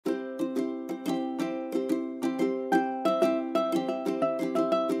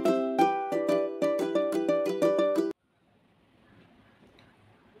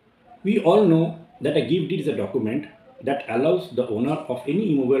We all know that a gift deed is a document that allows the owner of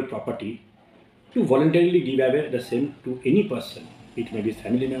any immovable property to voluntarily give away the same to any person. It may be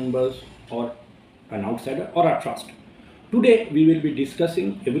family members or an outsider or a trust. Today we will be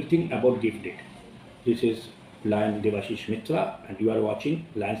discussing everything about gift deed. This is Lion Devasis Mitra and you are watching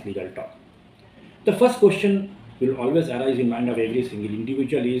Lion's Legal Talk. The first question will always arise in mind of every single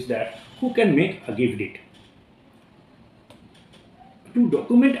individual is that who can make a gift deed? To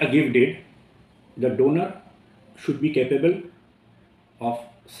document a gift deed, the donor should be capable of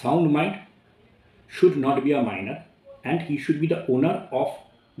sound mind, should not be a minor, and he should be the owner of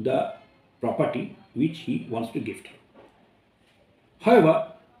the property which he wants to gift.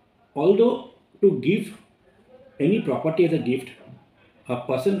 However, although to give any property as a gift, a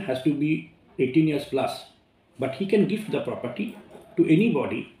person has to be 18 years plus, but he can gift the property to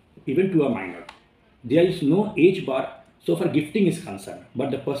anybody, even to a minor. There is no age bar so far gifting is concerned,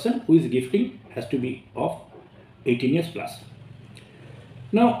 but the person who is gifting has to be of 18 years plus.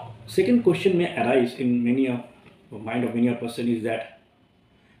 Now, second question may arise in many of mind of many a person is that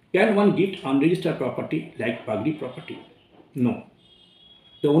can one gift unregistered property like Pagdi property? No.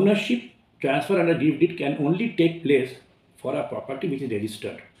 The ownership transfer under gift deed can only take place for a property which is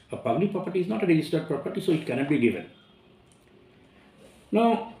registered. A Pagdi property is not a registered property, so it cannot be given.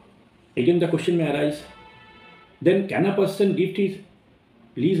 Now, again the question may arise, then can a person gift his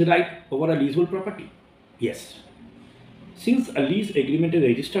lease right over a leasehold property? Yes. Since a lease agreement is a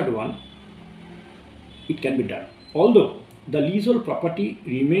registered one, it can be done. Although the leasehold property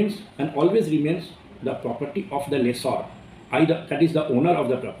remains and always remains the property of the lessor, either that is the owner of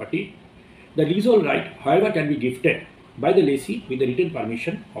the property. The leasehold right, however, can be gifted by the lessee with the written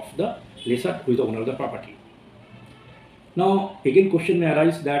permission of the lessor who is the owner of the property. Now, again, question may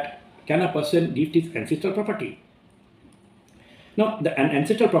arise that can a person gift his ancestral property? Now, an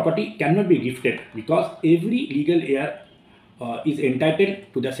ancestral property cannot be gifted because every legal heir is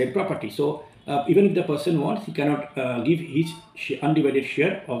entitled to the said property. So, even if the person wants, he cannot give his undivided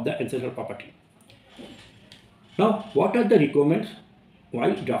share of the ancestral property. Now, what are the requirements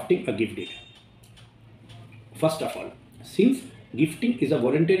while drafting a gift deed? First of all, since gifting is a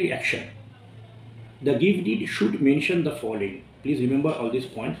voluntary action, the gift deed should mention the following. Please remember all these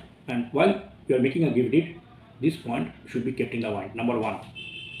points, and while you are making a gift deed, this point should be kept in the mind. Number one,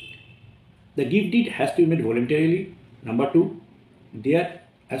 the gift deed has to be made voluntarily. Number two, there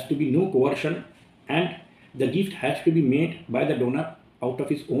has to be no coercion, and the gift has to be made by the donor out of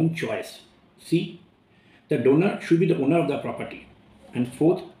his own choice. C, the donor should be the owner of the property. And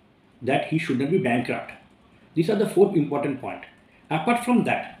fourth, that he should not be bankrupt. These are the four important points. Apart from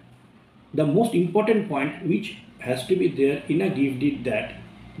that, the most important point which has to be there in a gift deed that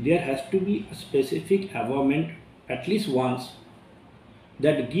there has to be a specific avowment at least once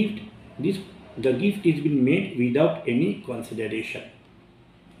that the gift is been made without any consideration.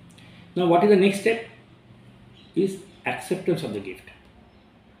 Now, what is the next step? Is acceptance of the gift.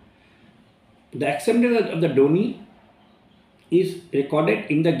 The acceptance of the donee is recorded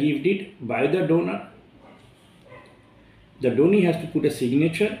in the gift deed by the donor. The donee has to put a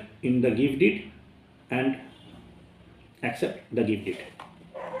signature in the gift deed and accept the gift deed.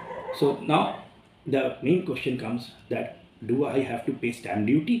 So now the main question comes that do I have to pay stamp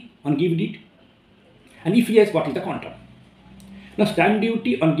duty on gift deed? And if yes, what is the quantum? Now, stamp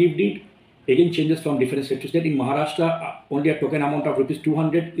duty on gift deed again changes from different state to state. In Maharashtra, only a token amount of rupees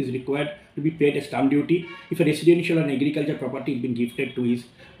 200 is required to be paid as stamp duty. If a residential and agricultural property is being gifted to his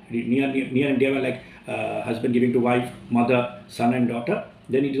near and dear, like husband giving to wife, mother, son and daughter,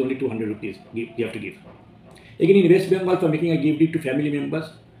 then it is only 200 rupees you have to give. Again, in West Bengal, for making a gift deed to family members,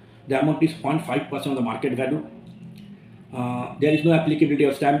 the amount is 0.5% of the market value. There is no applicability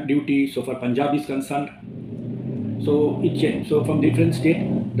of stamp duty, so for Punjab is concerned. So it changes. So from different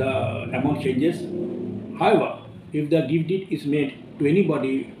state, the amount changes. However, if the gift deed is made to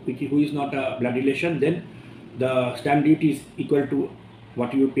anybody who is not a blood relation, then the stamp duty is equal to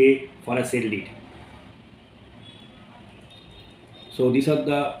what you pay for a sale deed. So these are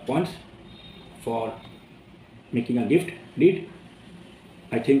the points for making a gift deed.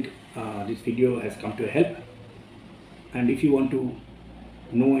 I think this video has come to help. And if you want to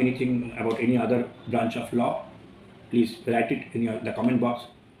know anything about any other branch of law, please write it in the comment box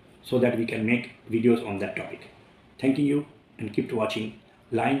so that we can make videos on that topic. Thanking you and keep watching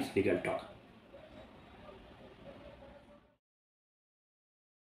Lion's Legal Talk.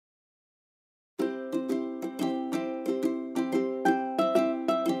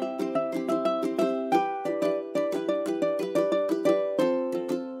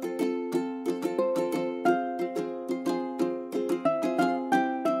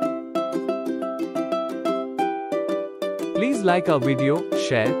 Please like our video,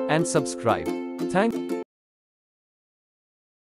 share, and subscribe. Thank